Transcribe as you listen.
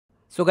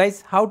So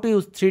guys, how to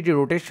use 3D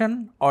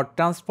rotation or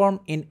transform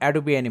in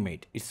Adobe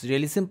Animate? It's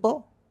really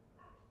simple.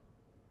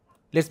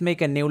 Let's make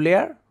a new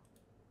layer,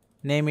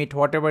 name it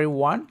whatever you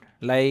want,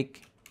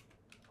 like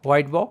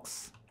white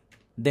box,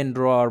 then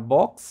draw our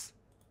box,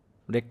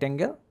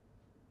 rectangle.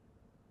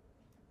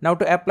 Now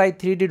to apply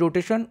 3D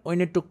rotation, we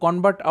need to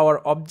convert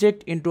our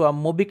object into a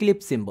movie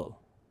clip symbol.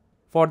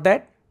 For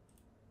that,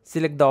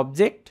 select the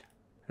object,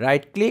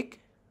 right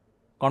click,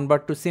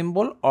 convert to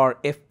symbol or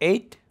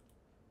F8.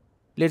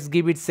 Let's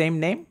give it same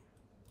name,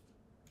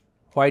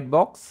 white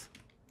box.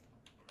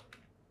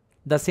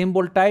 The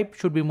symbol type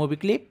should be movie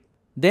clip,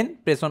 then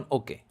press on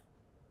OK.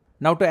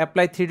 Now to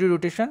apply 3D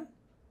rotation,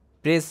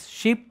 press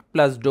Shift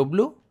plus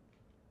W,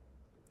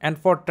 and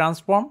for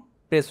transform,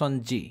 press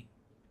on G.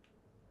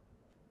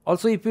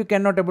 Also, if you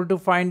cannot able to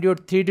find your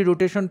 3D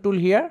rotation tool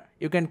here,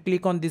 you can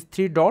click on these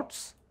 3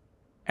 dots,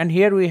 and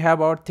here we have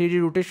our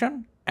 3D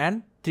rotation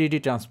and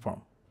 3D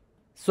transform.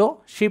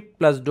 So Shift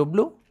plus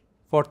W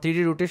for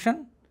 3D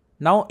rotation.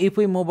 Now if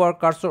we move our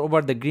cursor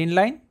over the green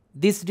line,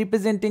 this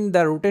representing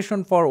the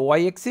rotation for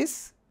Y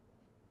axis,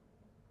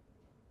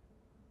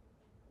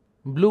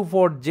 blue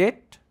for Z,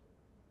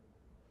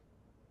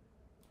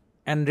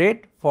 and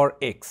red for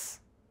X,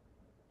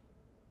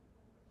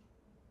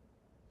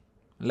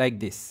 like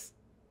this.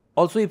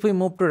 Also, if we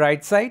move to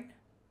right side,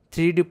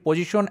 3D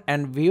position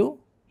and view,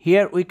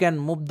 here we can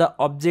move the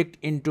object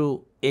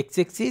into X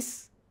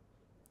axis,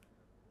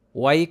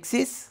 Y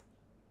axis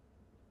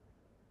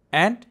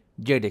and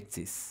Z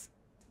axis.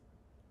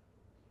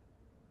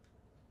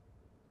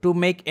 To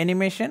make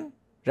animation,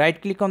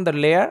 right click on the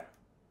layer,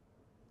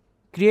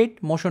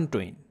 create motion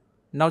twin.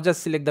 Now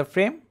just select the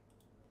frame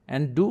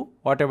and do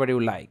whatever you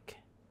like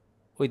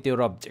with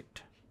your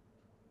object.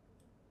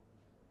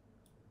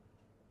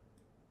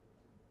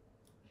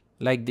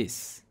 Like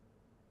this.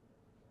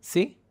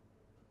 See?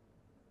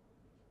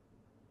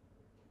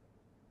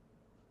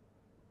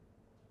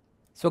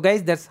 So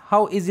guys, that's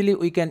how easily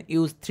we can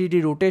use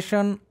 3D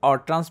rotation or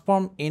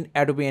transform in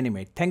Adobe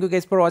Animate. Thank you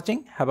guys for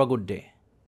watching. Have a good day.